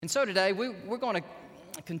And so today we're going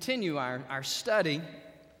to continue our study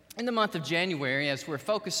in the month of January as we're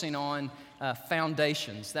focusing on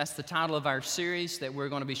foundations. That's the title of our series that we're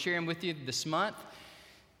going to be sharing with you this month.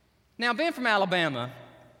 Now, being from Alabama,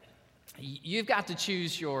 you've got to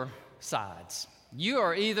choose your sides. You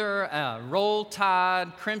are either a Roll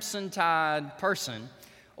Tide, Crimson Tide person,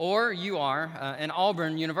 or you are an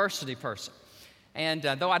Auburn University person. And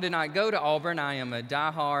though I did not go to Auburn, I am a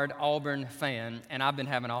diehard Auburn fan, and I've been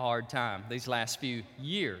having a hard time these last few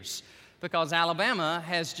years because Alabama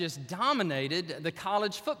has just dominated the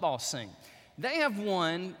college football scene. They have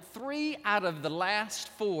won 3 out of the last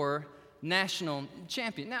 4 national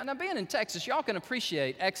champions. Now being in Texas, y'all can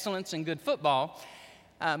appreciate excellence in good football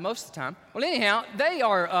most of the time. Well, anyhow,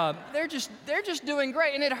 they're just doing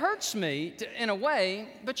great, and it hurts me in a way.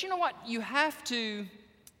 But you know what? You have to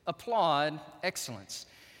applaud excellence.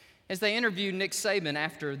 As they interviewed Nick Saban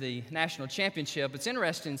after the national championship, it's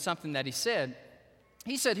interesting something that he said.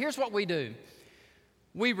 He said, here's what we do.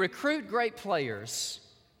 We recruit great players.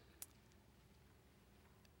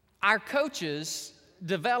 Our coaches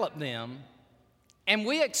develop them, and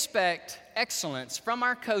we expect excellence from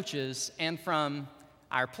our coaches and from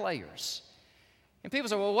our players. And people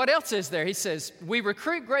say, well, what else is there? He says, we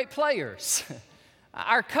recruit great players.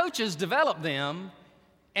 Our coaches develop them,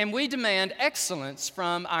 and we demand excellence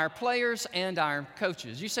from our players and our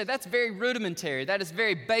coaches. You say, that's very rudimentary, that is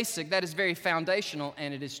very basic, that is very foundational,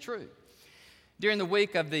 and it is true. During the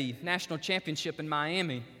week of the national championship in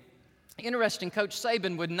Miami, interesting, Coach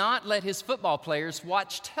Saban would not let his football players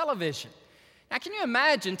watch television. Now, can you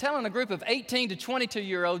imagine telling a group of 18 to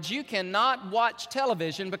 22-year-olds you cannot watch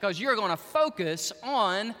television because you're going to focus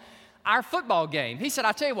on our football game? He said,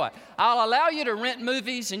 I'll tell you what, I'll allow you to rent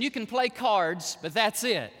movies and you can play cards, but that's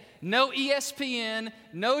it. No ESPN,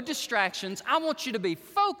 no distractions. I want you to be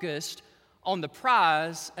focused on the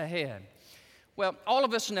prize ahead. Well, all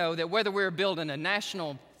of us know that whether we're building a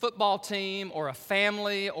national football team or a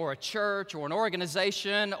family or a church or an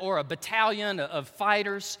organization or a battalion of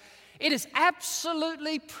fighters, it is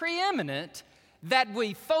absolutely preeminent that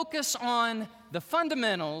we focus on the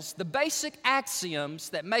fundamentals, the basic axioms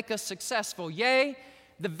that make us successful, yea,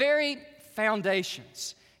 the very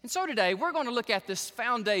foundations. And so today, we're going to look at this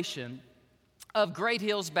foundation of Great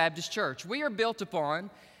Hills Baptist Church. We are built upon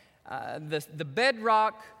the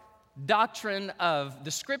bedrock doctrine of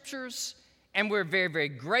the Scriptures, and we're very, very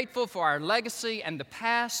grateful for our legacy and the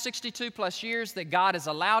past 62 plus years that God has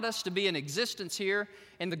allowed us to be in existence here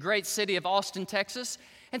in the great city of Austin, Texas.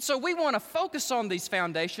 And so we want to focus on these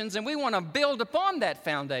foundations, and we want to build upon that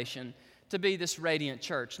foundation to be this radiant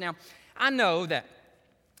church. Now, I know that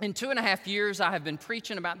in 2.5 years, I have been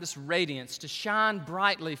preaching about this radiance to shine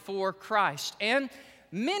brightly for Christ. And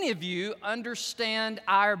many of you understand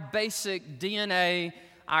our basic DNA,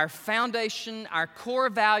 our foundation, our core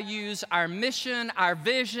values, our mission, our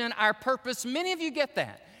vision, our purpose. Many of you get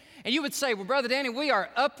that. And you would say, well, Brother Danny, we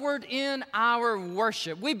are upward in our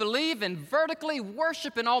worship. We believe in vertically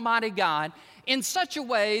worshiping Almighty God in such a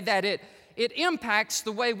way that it impacts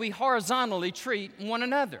the way we horizontally treat one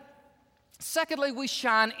another. Secondly, we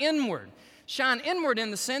shine inward. Shine inward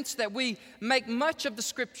in the sense that we make much of the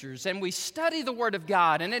Scriptures and we study the Word of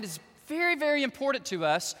God. And it is very, very important to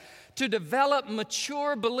us to develop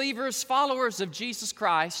mature believers, followers of Jesus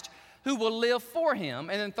Christ who will live for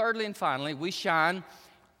Him. And then thirdly and finally, we shine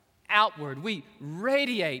outward. We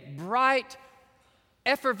radiate bright,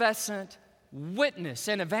 effervescent witness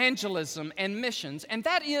and evangelism and missions, and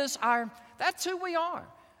that's who we are.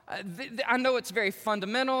 I know it's very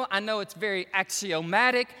fundamental. I know it's very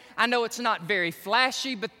axiomatic. I know it's not very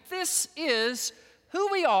flashy, but this is who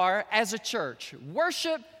we are as a church: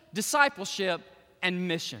 worship, discipleship, and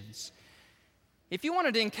missions. If you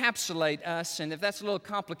wanted to encapsulate us, and if that's a little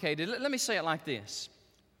complicated, let me say it like this.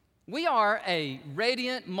 We are a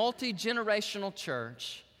radiant, multi-generational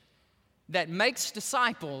church that makes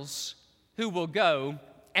disciples who will go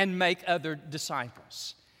and make other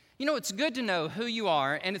disciples. You know, it's good to know who you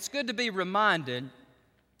are, and it's good to be reminded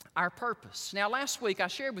our purpose. Now, last week I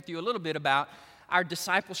shared with you a little bit about our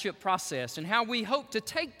discipleship process and how we hope to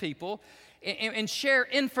take people and share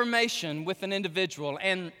information with an individual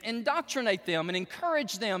and indoctrinate them and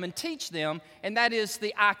encourage them and teach them, and that is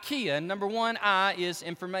the IKEA. Number 1, I is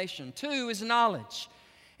information. 2 is knowledge.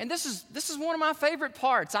 And this is one of my favorite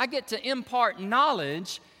parts. I get to impart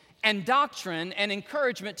knowledge and doctrine and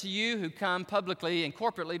encouragement to you who come publicly and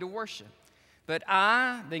corporately to worship. But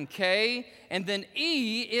I, then K, and then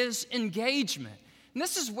E is engagement. And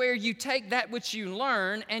this is where you take that which you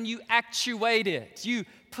learn and you actuate it. You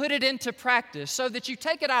put it into practice so that you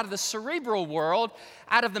take it out of the cerebral world,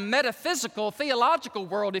 out of the metaphysical, theological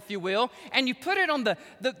world, if you will, and you put it on the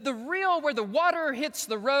real, where the water hits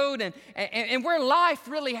the road and where life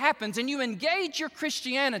really happens, and you engage your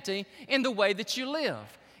Christianity in the way that you live.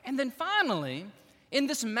 And then finally, in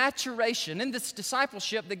this maturation, in this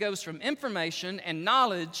discipleship that goes from information and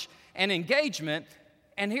knowledge and engagement,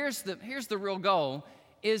 and here's the real goal,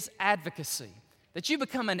 is advocacy. That you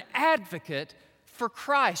become an advocate for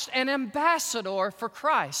Christ, an ambassador for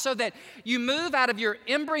Christ, so that you move out of your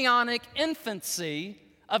embryonic infancy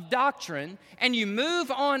of doctrine and you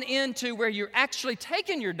move on into where you're actually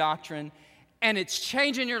taking your doctrine and it's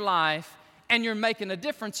changing your life and you're making a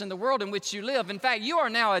difference in the world in which you live. In fact, you are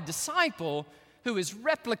now a disciple who is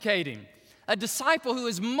replicating, a disciple who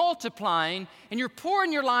is multiplying, and you're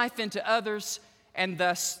pouring your life into others, and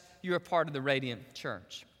thus you're a part of the Radiant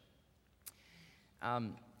Church.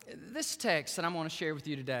 This text that I'm going to share with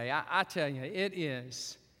you today, I tell you, it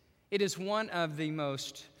is one of the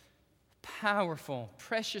most powerful,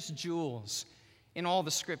 precious jewels in all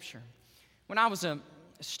the Scripture. When I was a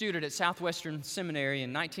student at Southwestern Seminary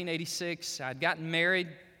in 1986, I'd gotten married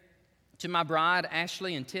to my bride,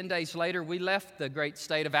 Ashley, and 10 days later, we left the great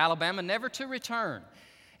state of Alabama, never to return.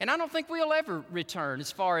 And I don't think we'll ever return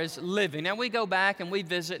as far as living. Now, we go back and we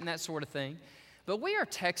visit and that sort of thing. But we are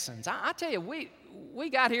Texans. I tell you, we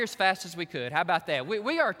got here as fast as we could. How about that?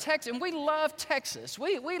 We are Texans, and we love Texas.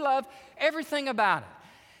 We love everything about it.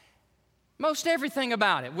 Most everything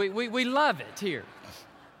about it. We love it here.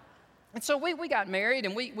 And so we got married,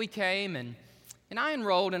 and we came, and I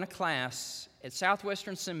enrolled in a class at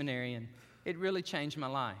Southwestern Seminary, and it really changed my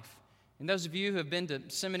life. And those of you who have been to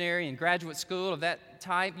seminary and graduate school of that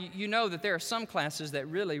type, you know that there are some classes that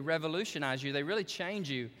really revolutionize you. They really change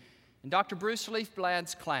you. And Dr. Bruce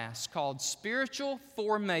Leafblad's class called Spiritual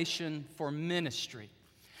Formation for Ministry,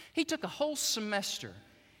 he took a whole semester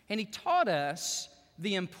and he taught us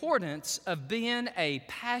the importance of being a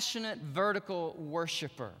passionate vertical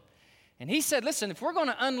worshiper. And he said, listen, if we're going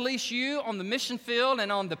to unleash you on the mission field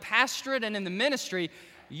and on the pastorate and in the ministry,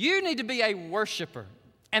 you need to be a worshiper.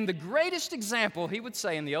 And the greatest example, he would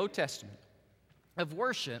say, in the Old Testament of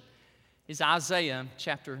worship is Isaiah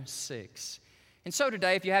chapter 6. And so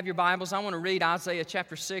today, if you have your Bibles, I want to read Isaiah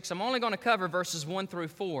chapter 6. I'm only going to cover verses 1 through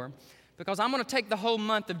 4 because I'm going to take the whole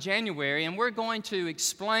month of January and we're going to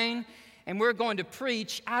explain and we're going to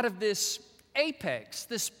preach out of this apex,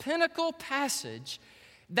 this pinnacle passage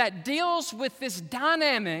that deals with this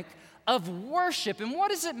dynamic of worship. And what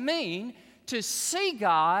does it mean to see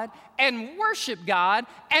God and worship God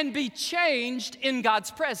and be changed in God's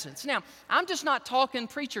presence? Now, I'm just not talking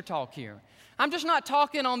preacher talk here. I'm just not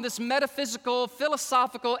talking on this metaphysical,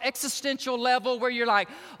 philosophical, existential level where you're like,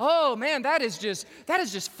 oh man, that is just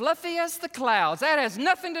fluffy as the clouds. That has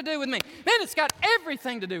nothing to do with me. Man, it's got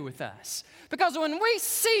everything to do with us. Because when we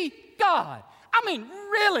see God, I mean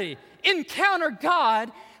really encounter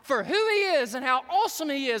God for who He is and how awesome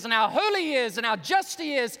He is and how holy He is and how just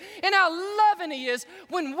He is and how loving He is,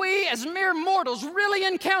 when we as mere mortals really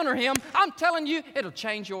encounter Him, I'm telling you, it'll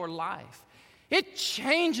change your life. It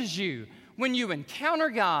changes you when you encounter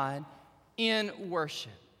God in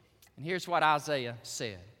worship. And here's what Isaiah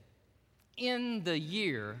said. In the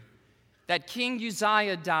year that King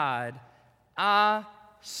Uzziah died, I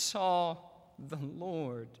saw the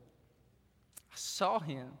Lord. I saw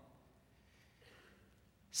Him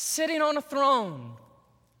sitting on a throne.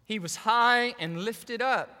 He was high and lifted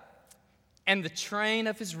up, and the train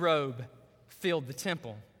of His robe filled the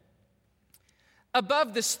temple.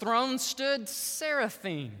 Above this throne stood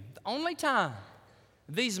seraphim. The only time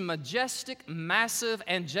these majestic, massive,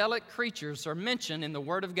 angelic creatures are mentioned in the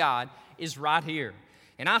Word of God is right here.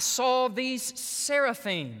 And I saw these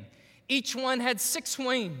seraphim. Each one had 6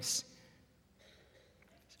 wings.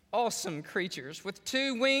 Awesome creatures. With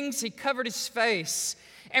 2 wings, He covered His face.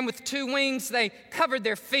 And with 2 wings, they covered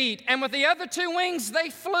their feet. And with the other 2 wings, they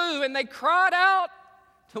flew and they cried out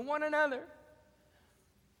to one another,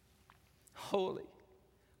 holy,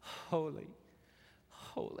 holy,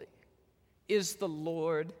 holy is the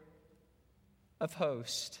Lord of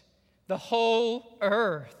hosts. The whole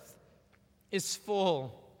earth is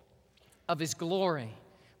full of His glory.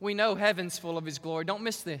 We know heaven's full of His glory. Don't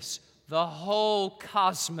miss this. The whole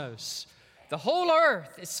cosmos, the whole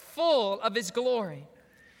earth is full of His glory.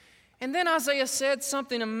 And then Isaiah said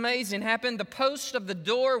something amazing happened. The posts of the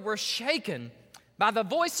door were shaken by the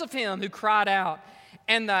voice of Him who cried out,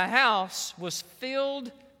 and the house was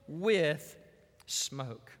filled with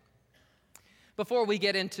smoke. Before we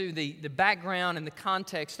get into the background and the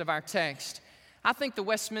context of our text, I think the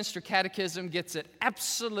Westminster Catechism gets it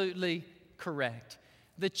absolutely correct.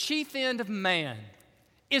 The chief end of man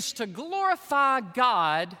is to glorify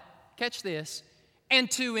God, catch this, and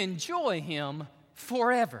to enjoy Him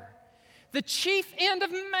forever. The chief end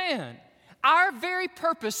of man, our very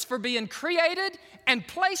purpose for being created and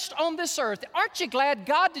placed on this earth. Aren't you glad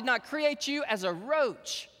God did not create you as a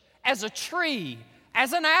roach, as a tree,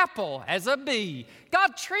 as an apple, as a bee?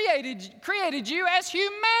 God created you as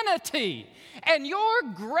humanity. And your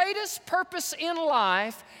greatest purpose in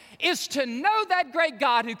life is to know that great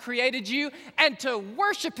God who created you and to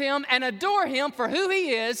worship Him and adore Him for who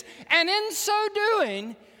He is. And in so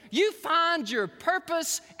doing, you find your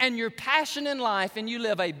purpose and your passion in life, and you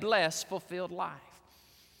live a blessed, fulfilled life.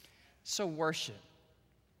 So worship.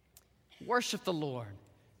 Worship the Lord,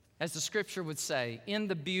 as the Scripture would say, in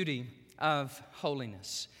the beauty of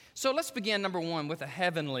holiness. So let's begin, number one, with a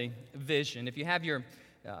heavenly vision. If you have your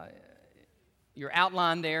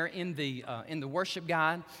outline there in the worship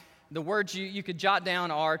guide, the words you could jot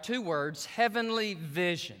down are two words: heavenly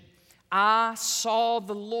vision. I saw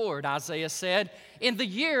the Lord, Isaiah said, in the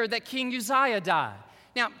year that King Uzziah died.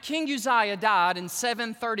 Now, King Uzziah died in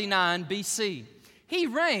 739 BC. He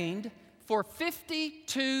reigned for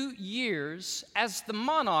 52 years as the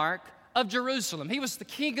monarch of Jerusalem. He was the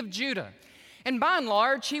king of Judah. And by and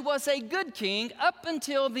large, he was a good king up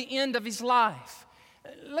until the end of his life.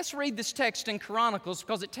 Let's read this text in Chronicles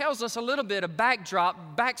because it tells us a little bit of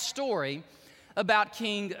backstory about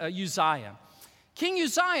King Uzziah. King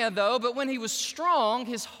Uzziah, though, but when he was strong,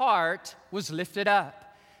 his heart was lifted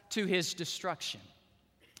up to his destruction.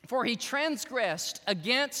 For he transgressed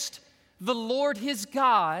against the Lord his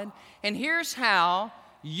God, and here's how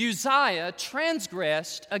Uzziah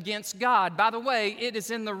transgressed against God. By the way, it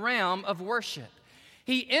is in the realm of worship.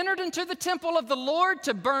 He entered into the temple of the Lord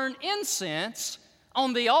to burn incense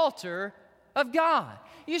on the altar of God.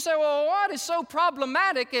 You say, well, what is so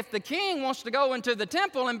problematic if the king wants to go into the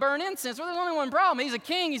temple and burn incense? Well, there's only one problem. He's a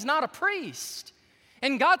king, he's not a priest.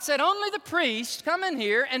 And God said, only the priest come in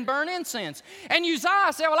here and burn incense. And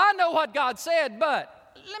Uzziah said, well, I know what God said,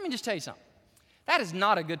 but let me just tell you something. That is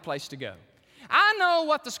not a good place to go. I know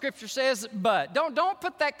what the Scripture says, but don't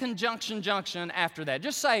put that junction after that.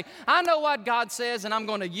 Just say, I know what God says, and I'm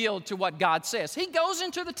going to yield to what God says. He goes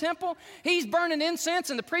into the temple, he's burning incense,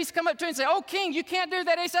 and the priests come up to him and say, oh, king, you can't do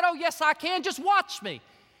that. And he said, oh, yes, I can. Just watch me.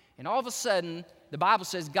 And all of a sudden, the Bible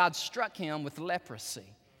says God struck him with leprosy.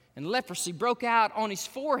 And leprosy broke out on his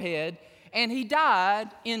forehead, and he died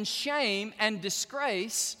in shame and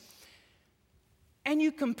disgrace. And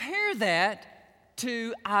you compare that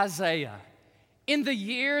to Isaiah. In the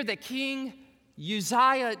year that King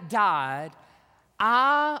Uzziah died,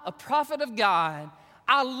 I, a prophet of God,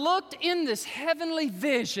 I looked in this heavenly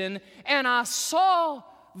vision and I saw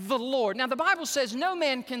the Lord. Now, the Bible says no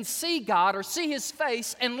man can see God or see His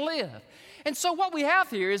face and live. And so what we have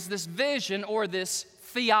here is this vision or this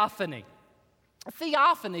theophany. A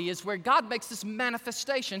theophany is where God makes this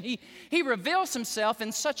manifestation. He reveals Himself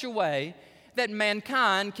in such a way that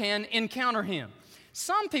mankind can encounter Him.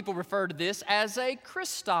 Some people refer to this as a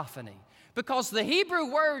Christophany because the Hebrew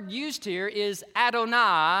word used here is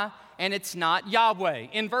Adonai and it's not Yahweh.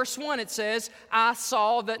 In verse 1 it says, I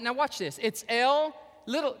saw that, now watch this, it's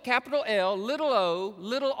capital L, little o,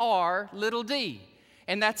 little r, little d.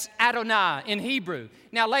 And that's Adonai in Hebrew.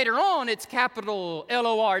 Now later on it's capital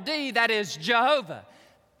L-O-R-D, that is Jehovah.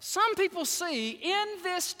 Some people see in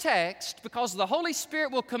this text, because the Holy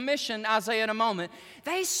Spirit will commission Isaiah in a moment,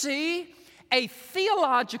 they see a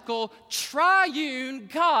theological triune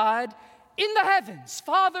God in the heavens,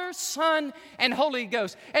 Father, Son, and Holy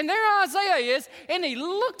Ghost. And there Isaiah is, and he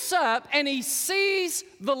looks up and he sees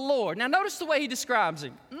the Lord. Now notice the way he describes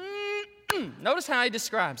Him. Notice how he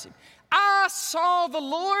describes Him. I saw the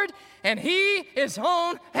Lord, and He is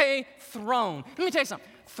on a throne. Let me tell you something.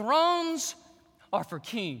 Thrones are for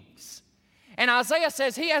kings. And Isaiah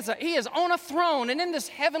says he is on a throne, and in this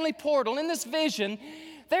heavenly portal, in this vision,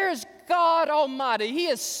 there is God Almighty. He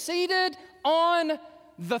is seated on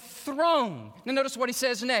the throne. Now notice what he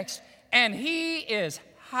says next. And He is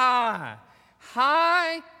high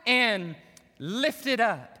and lifted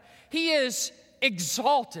up. He is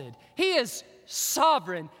exalted. He is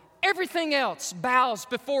sovereign. Everything else bows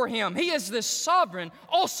before Him. He is this sovereign,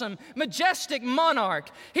 awesome, majestic monarch.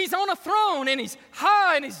 He's on a throne, and He's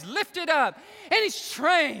high and He's lifted up. And His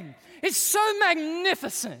train is so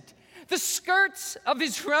magnificent. The skirts of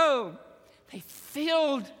His robe, they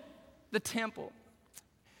filled the temple.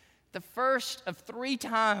 The first of 3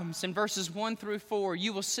 times in verses 1 through 4,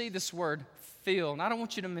 you will see this word, fill. And I don't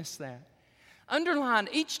want you to miss that. Underlined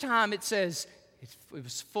each time it says, it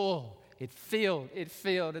was full, it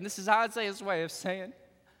filled. And this is Isaiah's way of saying,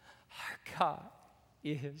 our God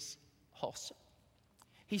is awesome.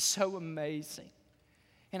 He's so amazing.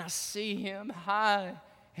 And I see him high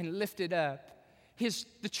and lifted up.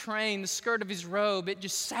 The skirt of his robe, it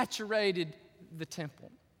just saturated the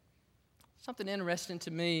temple. Something interesting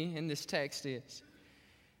to me in this text is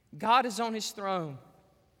God is on his throne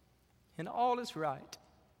and all is right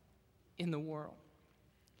in the world.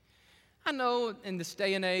 I know in this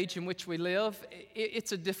day and age in which we live,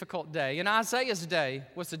 it's a difficult day. And Isaiah's day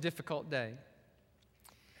was a difficult day.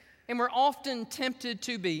 And we're often tempted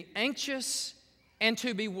to be anxious and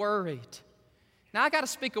to be worried. Now, I got to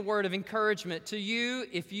speak a word of encouragement to you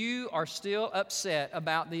if you are still upset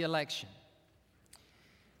about the election.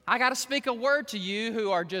 I got to speak a word to you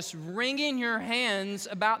who are just wringing your hands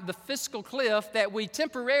about the fiscal cliff that we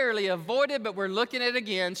temporarily avoided, but we're looking at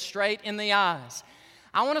again straight in the eyes.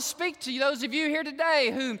 I want to speak to those of you here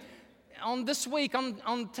today who, this week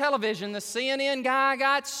on television, the CNN guy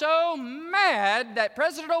got so mad that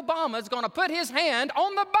President Obama is going to put his hand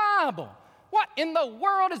on the Bible. What in the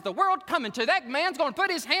world is the world coming to? That man's going to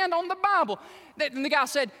put his hand on the Bible. And the guy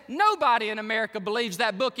said, nobody in America believes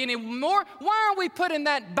that book anymore. Why are we putting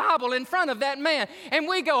that Bible in front of that man? And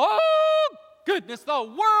we go, oh, goodness, the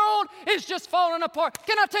world is just falling apart.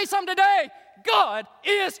 Can I tell you something today? God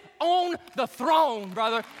is on the throne,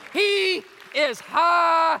 brother. He is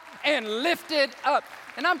high and lifted up.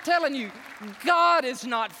 And I'm telling you, God is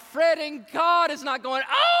not fretting. God is not going,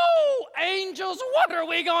 oh, angels, what are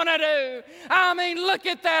we going to do? I mean, look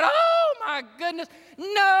at that. Oh, my goodness.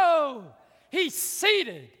 No, he's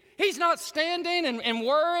seated. He's not standing and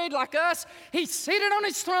worried like us. He's seated on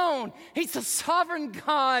his throne. He's the sovereign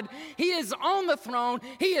God. He is on the throne.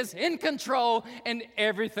 He is in control, and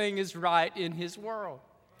everything is right in his world.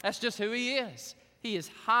 That's just who he is. He is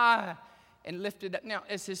high and lifted up. Now,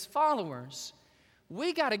 as his followers,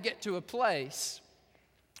 we got to get to a place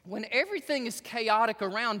when everything is chaotic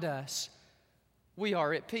around us, we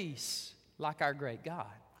are at peace like our great God.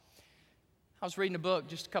 I was reading a book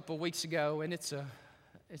just a couple of weeks ago, and it's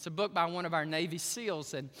a book by one of our Navy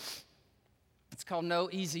SEALs, and it's called No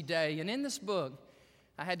Easy Day. And in this book,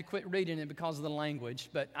 I had to quit reading it because of the language,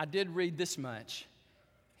 but I did read this much.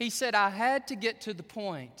 He said, I had to get to the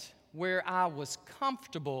point where I was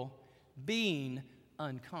comfortable being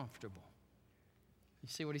uncomfortable. You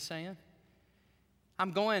see what he's saying?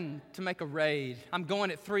 I'm going to make a raid. I'm going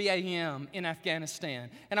at 3 a.m. in Afghanistan,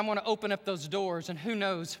 and I'm going to open up those doors, and who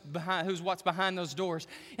knows what's behind those doors.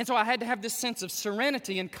 And so I had to have this sense of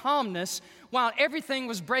serenity and calmness while everything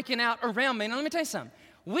was breaking out around me. Now, let me tell you something.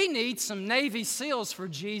 We need some Navy SEALs for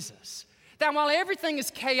Jesus. That while everything is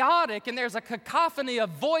chaotic and there's a cacophony of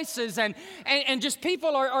voices and just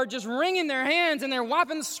people are just wringing their hands and they're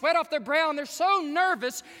wiping the sweat off their brow and they're so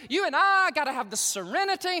nervous, you and I got to have the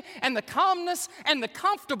serenity and the calmness and the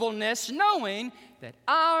comfortableness knowing that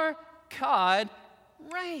our God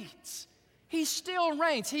reigns. He still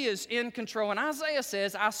reigns. He is in control. And Isaiah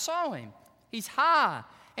says, I saw him. He's high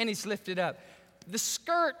and he's lifted up. The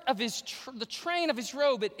skirt of the train of his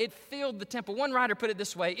robe, it filled the temple. One writer put it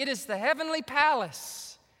this way: it is the heavenly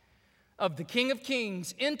palace of the King of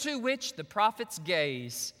Kings into which the prophet's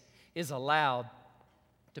gaze is allowed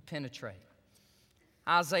to penetrate.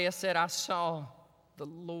 Isaiah said, I saw the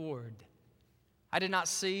Lord. I did not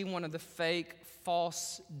see one of the fake,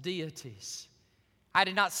 false deities. I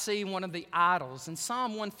did not see one of the idols. In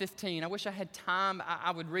Psalm 115, I wish I had time,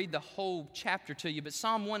 I would read the whole chapter to you, but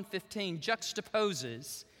Psalm 115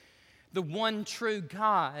 juxtaposes the one true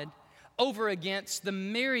God over against the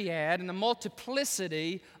myriad and the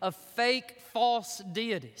multiplicity of fake, false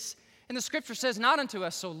deities. And the scripture says, not unto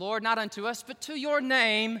us, O Lord, not unto us, but to your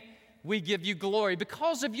name we give you glory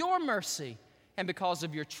because of your mercy and because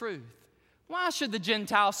of your truth. Why should the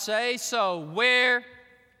Gentiles say so? Where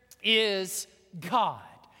is God?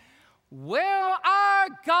 Well, our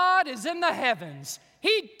God is in the heavens.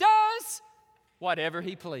 He does whatever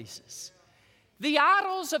he pleases. The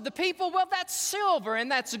idols of the people, well, that's silver and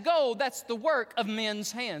that's gold. That's the work of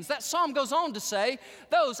men's hands. That psalm goes on to say,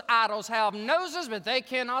 those idols have noses, but they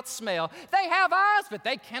cannot smell. They have eyes, but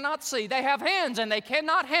they cannot see. They have hands and they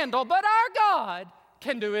cannot handle. But our God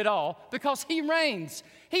can do it all because he reigns.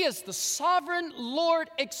 He is the sovereign Lord,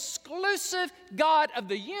 exclusive God of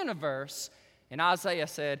the universe. And Isaiah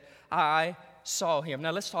said, I saw him.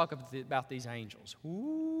 Now let's talk about these angels.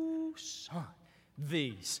 Ooh, son,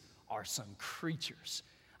 these are some creatures.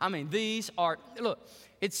 I mean, look,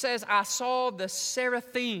 it says, I saw the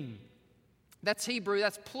seraphim. That's Hebrew,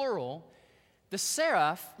 that's plural. The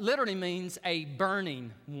seraph literally means a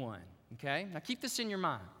burning one, okay? Now keep this in your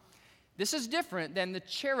mind. This is different than the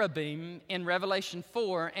cherubim in Revelation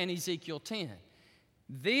 4 and Ezekiel 10.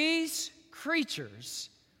 These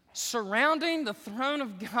creatures surrounding the throne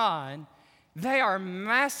of God, they are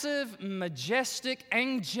massive, majestic,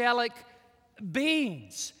 angelic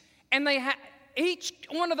beings. And each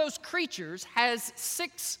one of those creatures has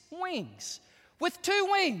 6 wings. With 2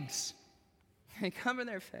 wings, they cover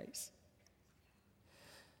their face.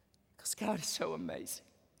 Because God is so amazing.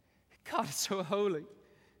 God is so holy.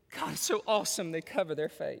 God is so awesome, they cover their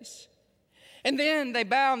face. And then they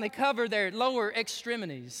bow and they cover their lower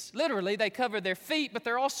extremities. Literally, they cover their feet, but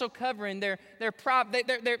they're also covering they're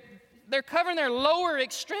covering their lower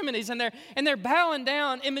extremities, and they're bowing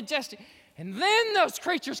down in majestic. And then those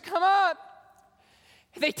creatures come up.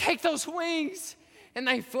 They take those wings and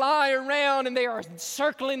they fly around, and they are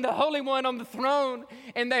circling the Holy One on the throne,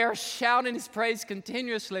 and they are shouting His praise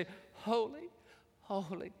continuously. Holy,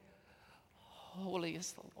 holy, holy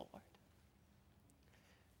is the Lord.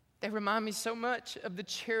 They remind me so much of the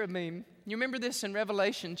cherubim. You remember this in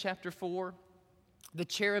Revelation chapter 4? The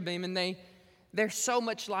cherubim, and they're so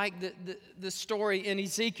much like the story in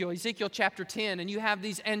Ezekiel chapter 10, and you have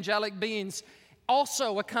these angelic beings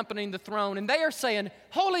also accompanying the throne, and they are saying,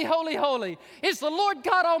 holy, holy, holy is the Lord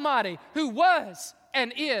God Almighty, who was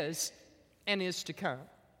and is to come.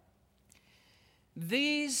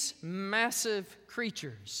 These massive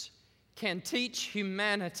creatures can teach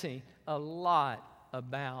humanity a lot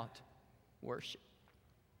about worship.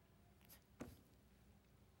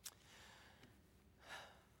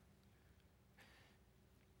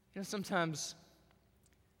 You know, sometimes,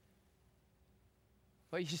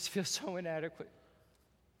 you just feel so inadequate,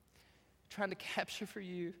 trying to capture for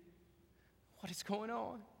you what is going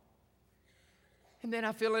on. And then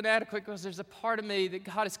I feel inadequate because there's a part of me that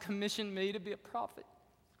God has commissioned me to be a prophet.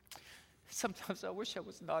 Sometimes I wish I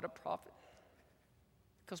was not a prophet,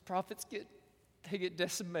 because prophets get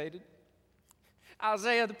decimated.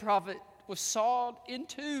 Isaiah the prophet was sawed in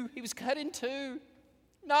 2. He was cut in 2,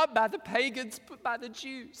 not by the pagans, but by the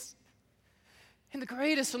Jews. And the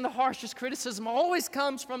greatest and the harshest criticism always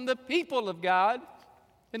comes from the people of God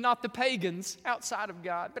and not the pagans outside of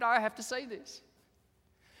God. But I have to say this,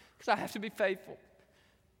 because I have to be faithful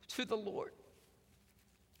to the Lord.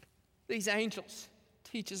 These angels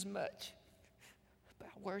teach as much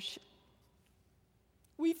about worship.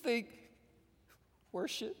 We think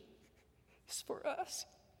worship is for us,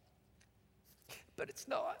 but it's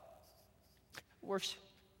not. Worship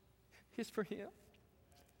is for Him.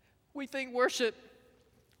 We think worship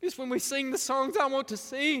is when we sing the songs I want to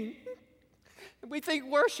sing. And we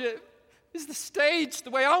think worship is the stage, the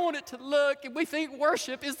way I want it to look. And we think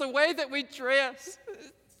worship is the way that we dress.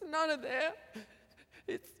 It's none of that.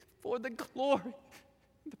 It's for the glory,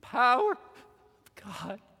 the power of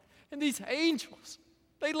God. And these angels,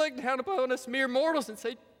 they look down upon us mere mortals and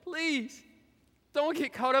say, please, don't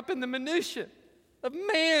get caught up in the minutia of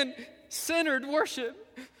man-centered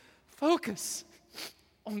worship. Focus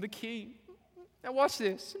on the King. Now watch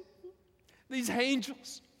this. These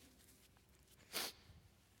angels,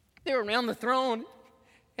 they're around the throne,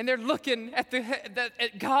 and they're looking at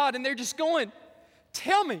God, and they're just going,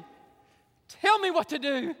 tell me what to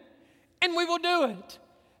do, and we will do it.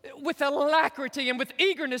 With alacrity and with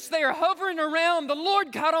eagerness, they are hovering around the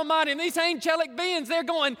Lord God Almighty, and these angelic beings, they're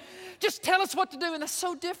going, just tell us what to do. And that's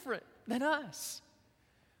so different than us.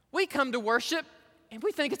 We come to worship, and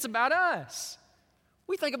we think it's about us.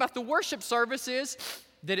 We think about the worship services.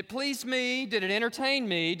 Did it please me? Did it entertain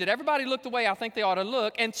me? Did everybody look the way I think they ought to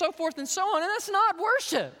look? And so forth and so on. And that's not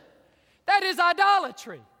worship. That is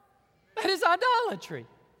idolatry. That is idolatry.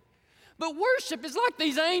 But worship is like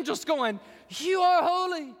these angels going, you are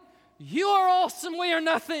holy. You are awesome. We are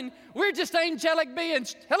nothing. We're just angelic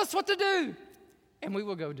beings. Tell us what to do, and we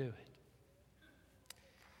will go do it.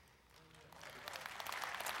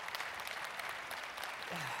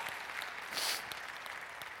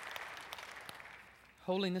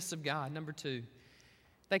 Holiness of God, number 2.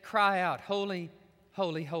 They cry out, holy,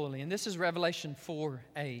 holy, holy. And this is Revelation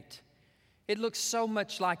 4:8. It looks so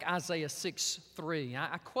much like Isaiah 6:3.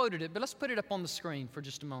 I quoted it, but let's put it up on the screen for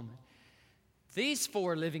just a moment. These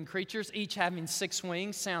 4 living creatures, each having 6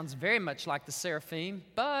 wings, sounds very much like the seraphim,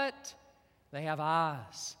 but they have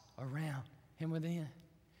eyes around and within.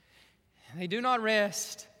 They do not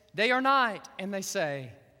rest day or night, and they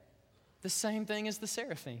say the same thing as the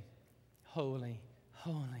seraphim. Holy,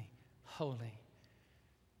 holy, holy.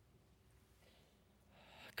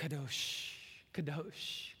 Kadosh,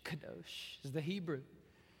 kadosh, kadosh is the Hebrew.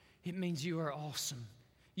 It means you are awesome.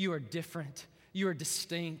 You are different. You are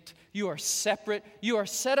distinct. You are separate. You are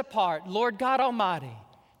set apart. Lord God Almighty,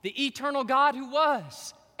 the eternal God who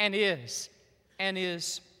was and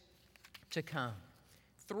is to come.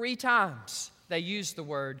 3 times they use the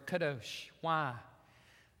word kadosh. Why?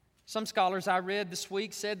 Some scholars I read this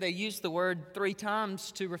week said they used the word 3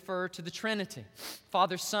 times to refer to the Trinity,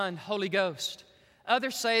 Father, Son, Holy Ghost.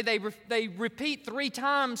 Others say they repeat 3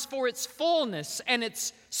 times for its fullness and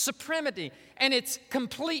its supremacy and its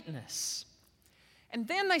completeness. And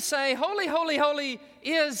then they say, holy, holy, holy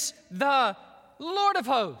is the Lord of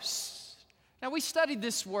hosts. Now, we studied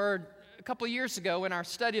this word a couple of years ago in our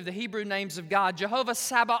study of the Hebrew names of God, Jehovah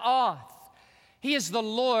Sabaoth. He is the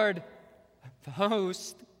Lord of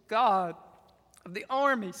hosts, God of the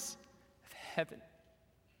armies of heaven.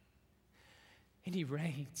 And He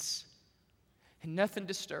reigns, and nothing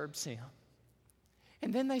disturbs Him.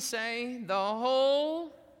 And then they say, the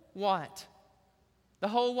whole what? The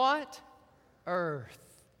whole what?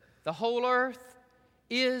 Earth. The whole earth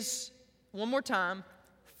is, one more time,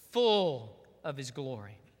 full of His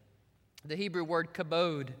glory. The Hebrew word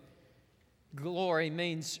kabod, glory,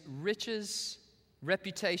 means riches,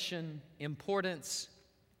 reputation, importance,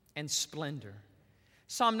 and splendor.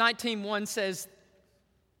 Psalm 19:1 says,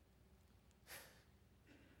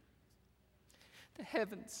 the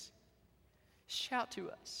heavens shout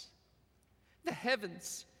to us. The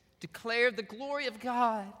heavens declare the glory of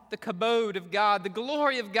God, the kabod of God, the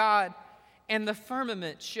glory of God, and the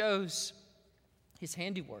firmament shows His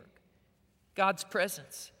handiwork. God's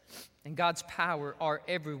presence and God's power are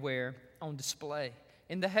everywhere on display,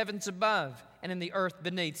 in the heavens above and in the earth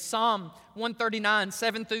beneath. Psalm 139,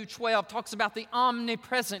 7 through 12 talks about the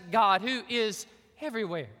omnipresent God who is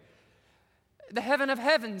everywhere. The heaven of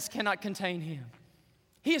heavens cannot contain Him.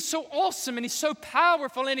 He is so awesome and He's so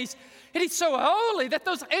powerful and He's so holy that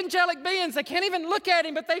those angelic beings, they can't even look at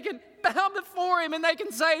Him, but they can bow before Him and they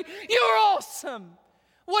can say, you're awesome.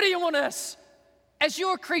 What do you want us, as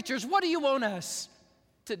your creatures, what do you want us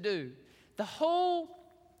to do? The whole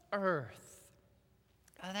earth.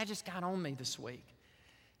 That just got on me this week.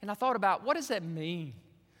 And I thought about, what does that mean?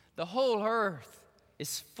 The whole earth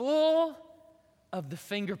is full of the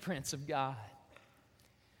fingerprints of God.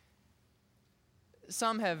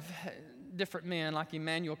 Some have different men like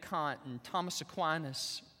Immanuel Kant and Thomas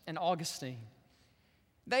Aquinas and Augustine.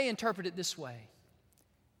 They interpret it this way.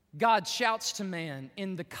 God shouts to man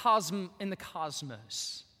in the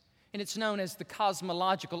cosmos, and it's known as the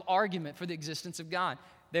cosmological argument for the existence of God.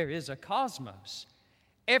 There is a cosmos.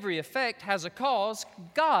 Every effect has a cause.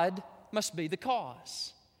 God must be the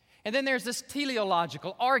cause. And then there's this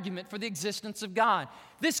teleological argument for the existence of God.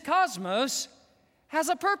 This cosmos has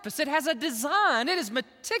a purpose. It has a design. It is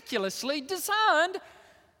meticulously designed.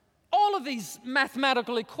 All of these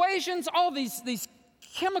mathematical equations, all these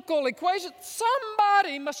chemical equations,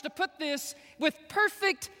 somebody must have put this with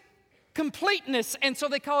perfect completeness, and so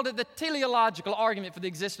they called it the teleological argument for the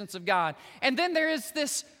existence of God. And then there is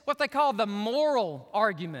this, what they call the moral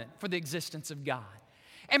argument for the existence of God.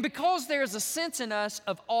 And because there is a sense in us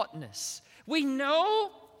of oughtness, we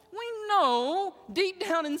know deep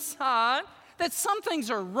down inside that some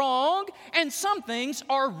things are wrong and some things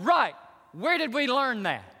are right. Where did we learn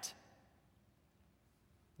that?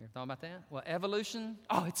 You ever thought about that? Well, evolution,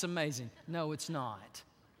 it's amazing. No, it's not.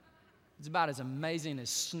 It's about as amazing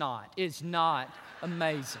as snot. It's not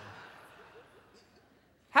amazing.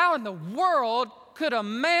 How in the world could a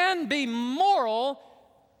man be moral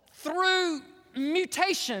through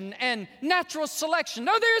mutation and natural selection?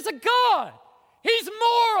 No, there is a God. He's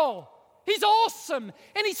moral. He's awesome.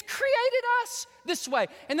 And He's created us this way.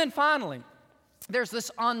 And then finally, there's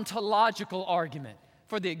this ontological argument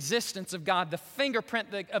for the existence of God, the fingerprint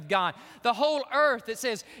of God. The whole earth, it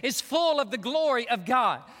says, is full of the glory of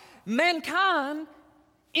God. Mankind,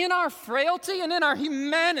 in our frailty and in our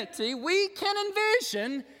humanity, we can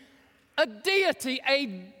envision a deity, a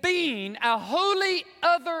being, a holy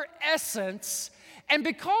other essence. And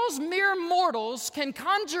because mere mortals can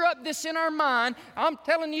conjure up this in our mind, I'm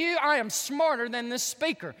telling you, I am smarter than this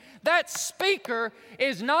speaker. That speaker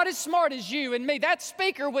is not as smart as you and me. That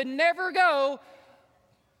speaker would never go,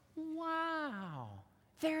 wow,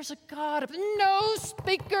 there's a God. No,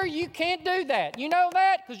 speaker, you can't do that. You know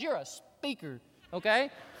that? Because you're a speaker,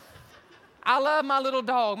 okay? I love my little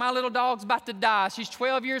dog. My little dog's about to die. She's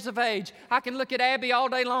 12 years of age. I can look at Abby all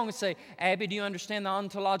day long and say, Abby, do you understand the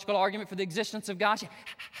ontological argument for the existence of God?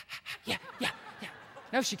 Yeah.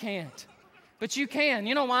 No, she can't. But you can.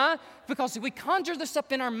 You know why? Because if we conjure this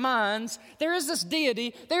up in our minds, there is this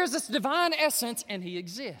deity, there is this divine essence, and He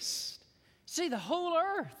exists. See, the whole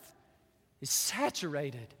earth is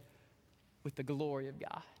saturated with the glory of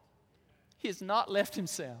God. He has not left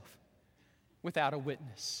Himself without a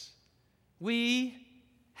witness. We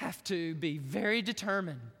have to be very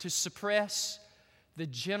determined to suppress the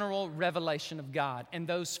general revelation of God and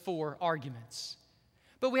those four arguments.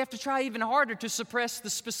 But we have to try even harder to suppress the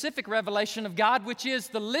specific revelation of God, which is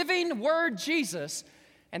the living Word, Jesus,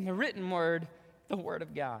 and the written Word, the Word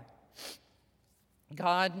of God.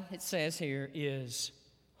 God, it says here, is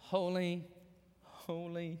holy,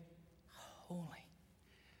 holy, holy.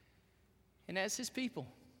 And as His people,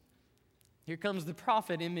 here comes the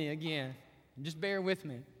prophet in me again. Just bear with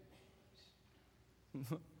me.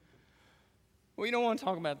 We don't want to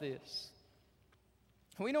talk about this.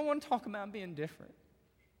 We don't want to talk about being different,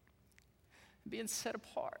 being set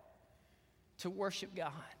apart to worship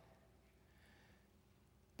God.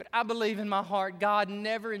 But I believe in my heart, God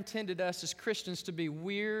never intended us as Christians to be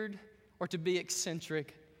weird or to be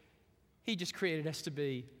eccentric. He just created us to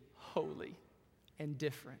be holy and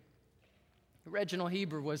different. Reginald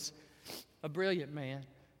Heber was a brilliant man.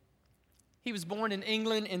 He was born in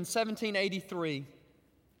England in 1783.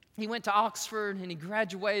 He went to Oxford and he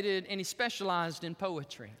graduated and he specialized in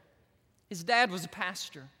poetry. His dad was a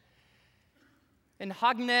pastor. In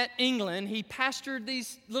Hognet, England, he pastored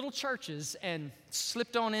these little churches and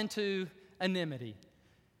slipped on into anonymity.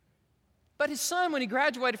 But his son, when he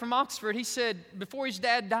graduated from Oxford, he said, before his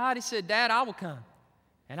dad died, he said, "Dad, I will come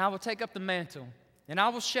and I will take up the mantle and I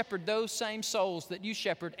will shepherd those same souls that you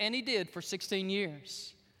shepherd." And he did for 16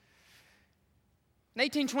 years. In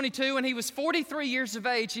 1822, when he was 43 years of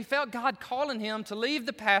age, he felt God calling him to leave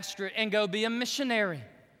the pastorate and go be a missionary,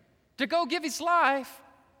 to go give his life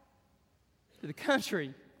to the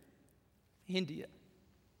country, India,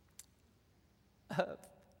 of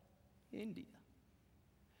India.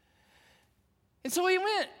 And so he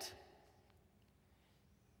went.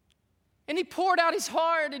 And he poured out his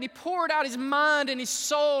heart, and he poured out his mind and his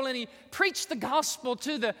soul, and he preached the gospel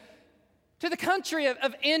to the country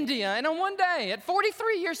of India. And on one day, at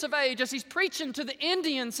 43 years of age, as he's preaching to the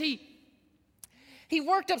Indians, he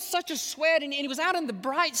worked up such a sweat, and he was out in the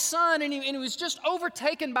bright sun, and he was just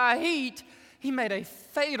overtaken by heat. He made a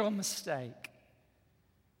fatal mistake.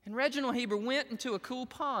 And Reginald Heber went into a cool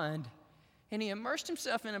pond, and he immersed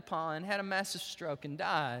himself in a pond, had a massive stroke, and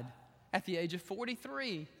died at the age of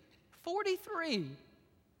 43. 43.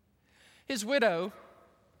 His widow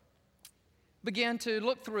began to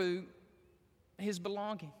look through his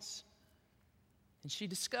belongings, and she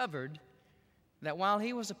discovered that while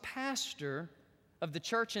he was a pastor of the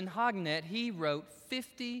church in Hognet, he wrote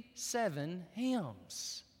 57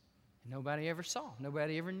 hymns. Nobody ever saw,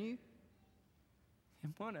 nobody ever knew.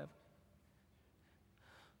 And one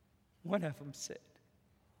of them said,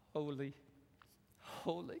 "Holy,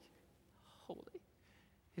 holy, holy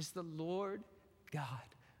is the Lord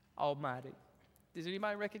God Almighty." Does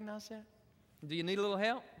anybody recognize that? Do you need a little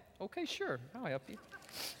help? Okay, sure, I'll help you.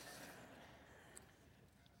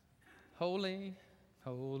 Holy,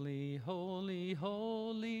 holy, holy,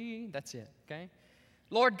 holy. That's it, okay?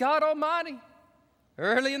 Lord God Almighty,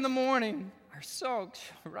 early in the morning, our song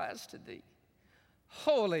shall rise to thee.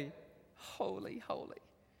 Holy, holy, holy.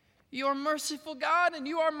 You are merciful God and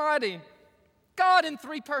you are mighty. God in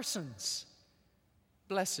three persons.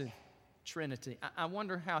 Blessed Trinity. I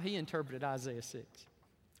wonder how he interpreted Isaiah 6.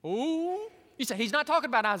 Oh, you say he's not talking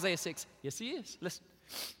about Isaiah 6. Yes, he is. Listen.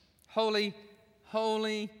 Holy,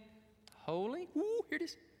 holy, holy. Ooh, here it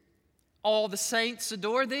is. All the saints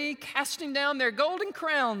adore thee, casting down their golden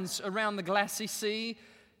crowns around the glassy sea.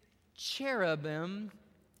 Cherubim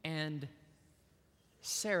and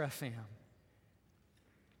seraphim,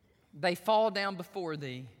 they fall down before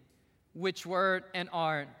thee, which wert and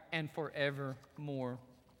art and forevermore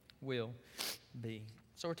will be.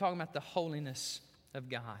 So we're talking about the holiness of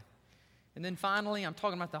God. And then finally, I'm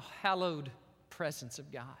talking about the hallowed presence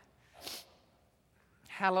of God.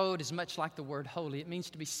 Hallowed is much like the word holy. It means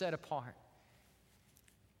to be set apart.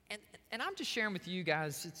 And I'm just sharing with you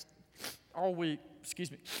guys, it's all week,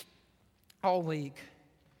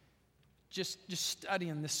 just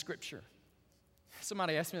studying this scripture.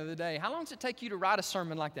 Somebody asked me the other day, how long does it take you to write a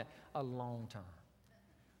sermon like that? A long time.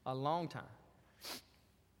 A long time.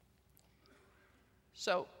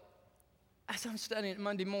 So, as I'm studying it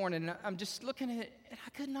Monday morning, I'm just looking at it, and I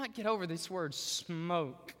could not get over this word,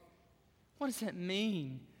 smoke. What does that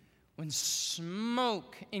mean when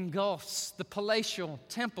smoke engulfs the palatial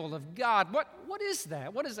temple of God? What is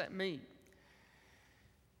that? What does that mean?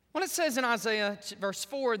 Well, it says in Isaiah verse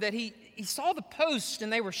 4 that he saw the post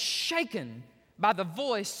and they were shaken by the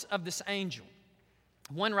voice of this angel.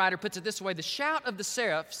 One writer puts it this way: the shout of the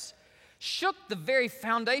seraphs shook the very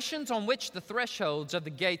foundations on which the thresholds of the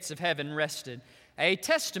gates of heaven rested, a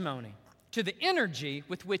testimony to the energy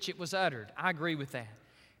with which it was uttered. I agree with that.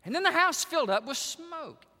 And then the house filled up with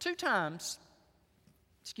smoke. 2 times,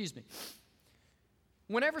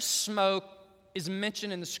 whenever smoke is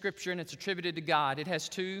mentioned in the Scripture and it's attributed to God, it has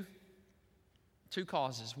two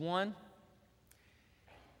causes. One,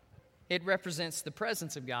 it represents the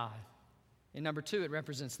presence of God. And number 2, it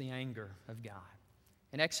represents the anger of God.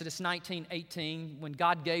 In Exodus 19:18, when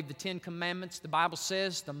God gave the 10 commandments, the Bible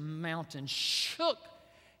says the mountain shook,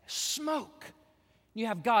 smoke. You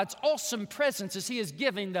have God's awesome presence as He is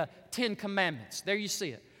giving the 10 commandments. There you see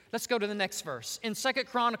it. Let's go to the next verse. In 2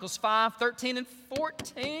 Chronicles 5:13 and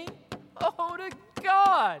 14, oh, to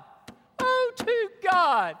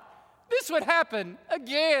God, this would happen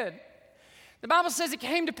again. The Bible says it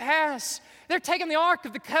came to pass. They're taking the Ark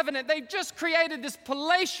of the Covenant. They've just created this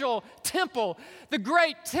palatial temple, the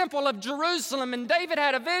great temple of Jerusalem. And David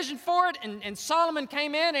had a vision for it, and Solomon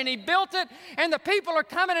came in and he built it. And the people are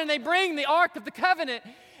coming and they bring the Ark of the Covenant.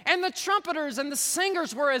 And the trumpeters and the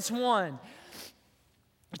singers were as one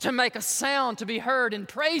to make a sound to be heard in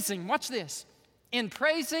praising. Watch this. In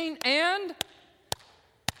praising and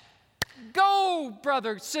go,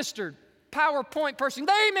 brother, sister, PowerPoint person.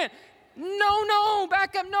 Amen. No,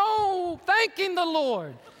 back up, no, thanking the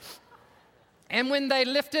Lord. And when they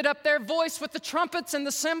lifted up their voice with the trumpets and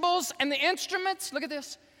the cymbals and the instruments, look at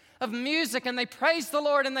this, of music, and they praised the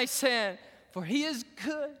Lord and they said, for He is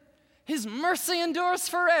good, His mercy endures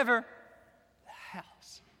forever. The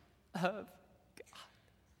house of God,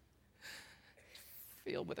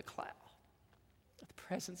 filled with a cloud of the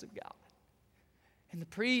presence of God. And the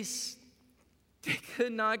priests, they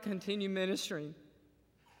could not continue ministering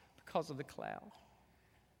because of the cloud.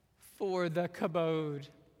 For the kabod,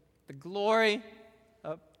 the glory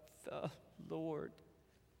of the Lord.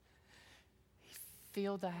 He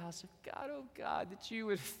filled the house of God. Oh God, that you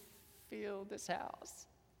would fill this house.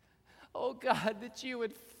 Oh God, that you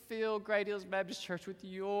would fill Great Hills Baptist Church with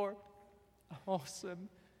your awesome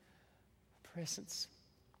presence.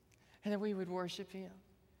 And that we would worship Him.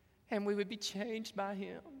 And we would be changed by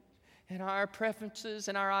Him. And our preferences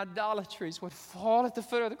and our idolatries would fall at the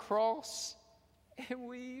foot of the cross. And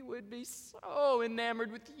we would be so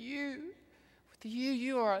enamored with you. With you,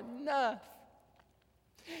 you are enough.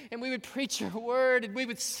 And we would preach your word and we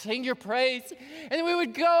would sing your praise. And we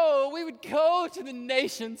would go to the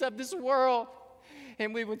nations of this world.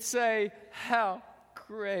 And we would say, how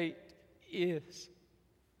great is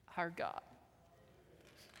our God.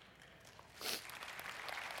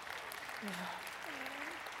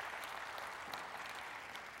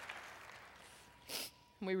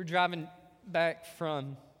 We were driving back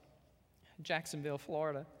from Jacksonville,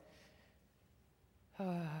 Florida,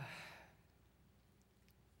 to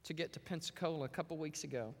get to Pensacola a couple weeks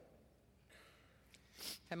ago.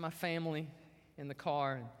 Had my family in the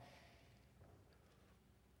car,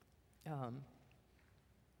 and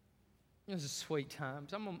those are sweet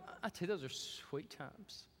times. I tell you, those are sweet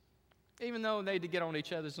times. Even though they get on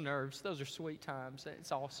each other's nerves, those are sweet times.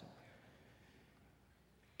 It's awesome.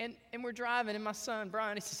 And we're driving, and my son,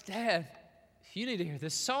 Brian, he says, Dad, you need to hear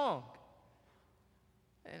this song.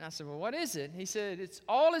 And I said, well, what is it? He said, it's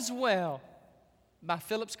All Is Well by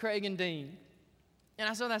Phillips, Craig, and Dean. And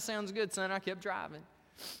I said, that sounds good, son. I kept driving.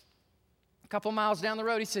 A couple miles down the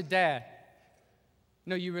road, he said, Dad,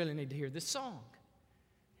 no, you really need to hear this song.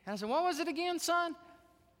 And I said, what was it again, son?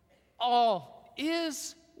 All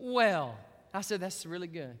Is Well. I said, that's really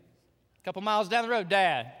good. A couple miles down the road,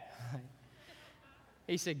 Dad.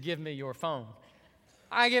 He said, give me your phone.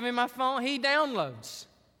 I give him my phone. He downloads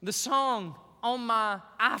the song on my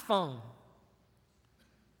iPhone.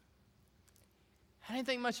 I didn't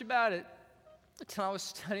think much about it until I was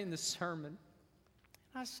studying the sermon.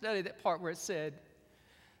 I studied that part where it said,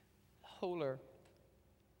 the whole earth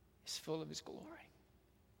is full of His glory.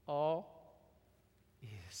 All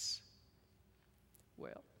is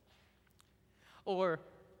well. Or,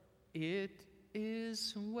 it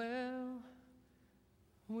is well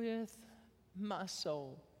with my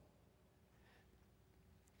soul.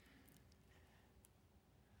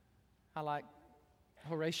 I like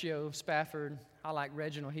Horatio Spafford. I like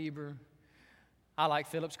Reginald Heber. I like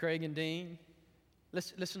Phillips, Craig, and Dean.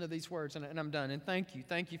 Listen to these words, and I'm done. And thank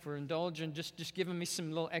you for indulging, just giving me some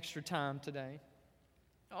little extra time today.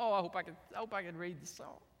 Oh, I hope I could read the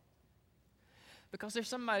song. Because there's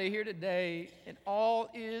somebody here today, and all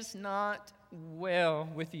is not well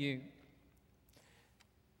with you.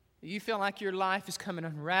 You feel like your life is coming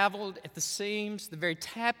unraveled at the seams. The very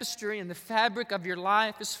tapestry and the fabric of your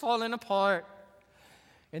life is falling apart.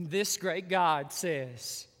 And this great God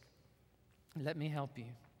says, let me help you.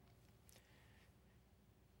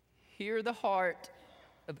 Hear the heart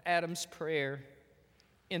of Adam's prayer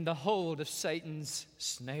in the hold of Satan's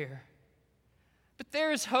snare. But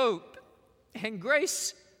there is hope, and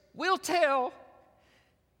grace will tell.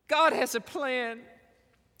 God has a plan,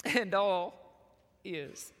 and all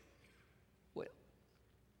is well.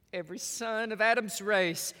 Every son of Adam's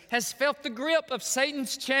race has felt the grip of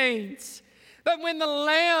Satan's chains. But when the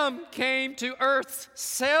Lamb came to earth's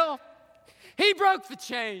cell, he broke the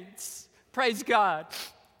chains. Praise God.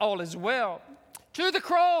 All is well. To the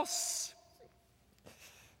cross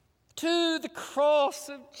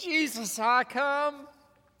of Jesus I come.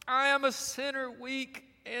 I am a sinner, weak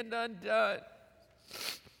and undone.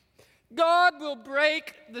 God will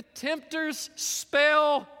break the tempter's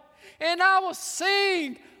spell, and I will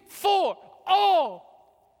sing, for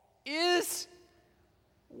all is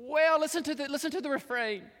well. Listen to the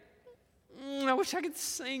refrain. I wish I could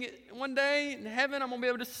sing it. One day in heaven, I'm going to be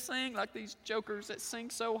able to sing like these jokers that sing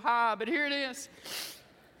so high. But here it is.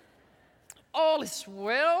 All is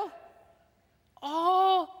well.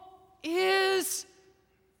 All is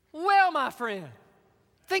well, my friend.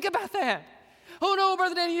 Think about that. Oh, no,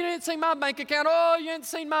 Brother Danny, you didn't see my bank account. Oh, you didn't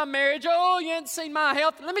see my marriage. Oh, you didn't see my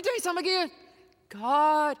health. Let me tell you something again.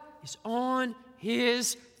 God is on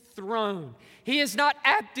his throne. He has not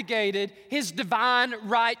abdicated his divine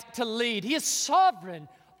right to lead. He is sovereign.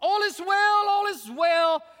 All is well, all is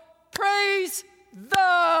well. Praise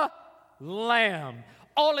the Lamb.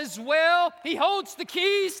 All is well. He holds the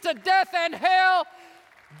keys to death and hell.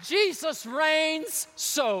 Jesus reigns,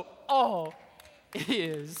 so all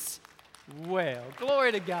is well.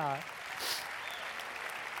 Glory to God.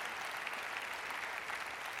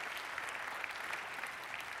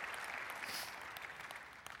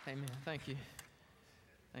 Amen. Thank you.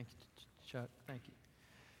 Thank you, Chuck. Thank you.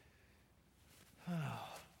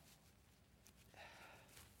 Oh.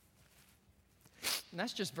 And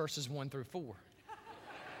that's just verses 1 through 4.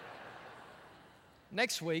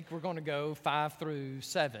 Next week, we're going to go 5 through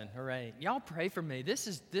 7 or 8. Y'all pray for me. This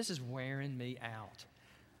is wearing me out.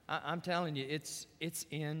 I'm telling you, it's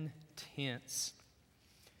intense.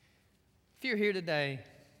 If you're here today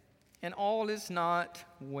and all is not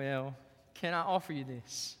well, can I offer you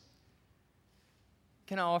this?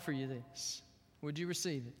 Can I offer you this? Would you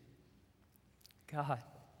receive it? God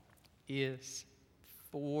is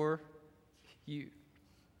for you.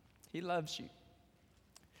 He loves you.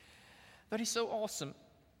 But he's so awesome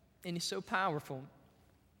and he's so powerful.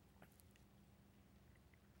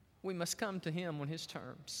 We must come to him on his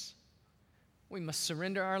terms. We must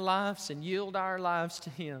surrender our lives and yield our lives to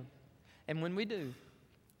him. And when we do,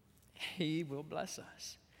 he will bless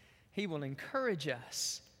us. He will encourage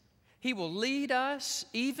us. He will lead us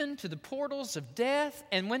even to the portals of death.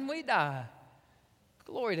 And when we die,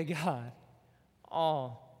 glory to God,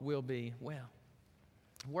 all will be well.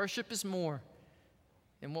 Worship is more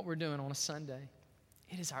than what we're doing on a Sunday.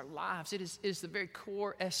 It is our lives. It is the very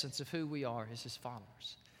core essence of who we are as his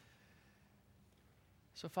followers.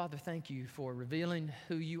 So, Father, thank you for revealing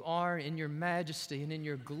who you are in your majesty and in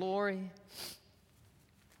your glory.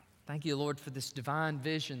 Thank you, Lord, for this divine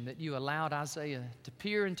vision that you allowed Isaiah to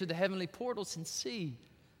peer into the heavenly portals and see.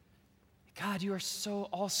 God, you are so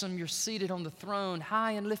awesome. You're seated on the throne,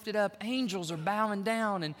 high and lifted up. Angels are bowing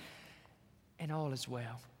down, and all is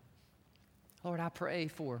well. Lord, I pray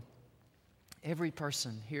for every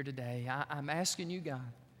person here today. I'm asking you,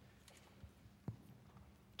 God,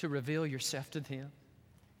 to reveal yourself to them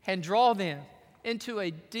and draw them into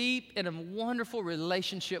a deep and a wonderful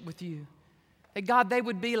relationship with you. That, God, they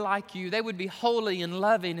would be like you. They would be holy and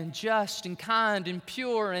loving and just and kind and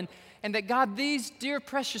pure. And that, God, these dear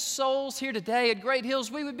precious souls here today at Great Hills,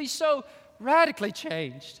 we would be so radically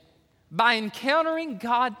changed by encountering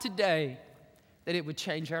God today that it would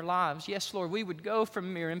change our lives. Yes, Lord, we would go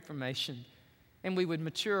from mere information and we would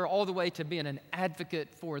mature all the way to being an advocate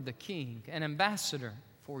for the King, an ambassador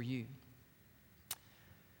for you.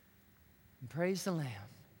 And praise the Lamb.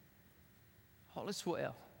 All is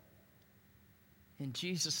well. In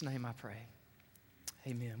Jesus' name I pray.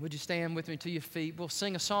 Amen. Would you stand with me to your feet? We'll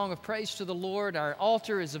sing a song of praise to the Lord. Our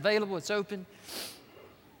altar is available. It's open.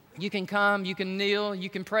 You can come, you can kneel, you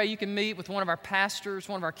can pray, you can meet with one of our pastors,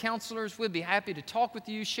 one of our counselors. We'd be happy to talk with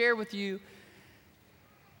you, share with you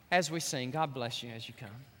as we sing. God bless you as you come.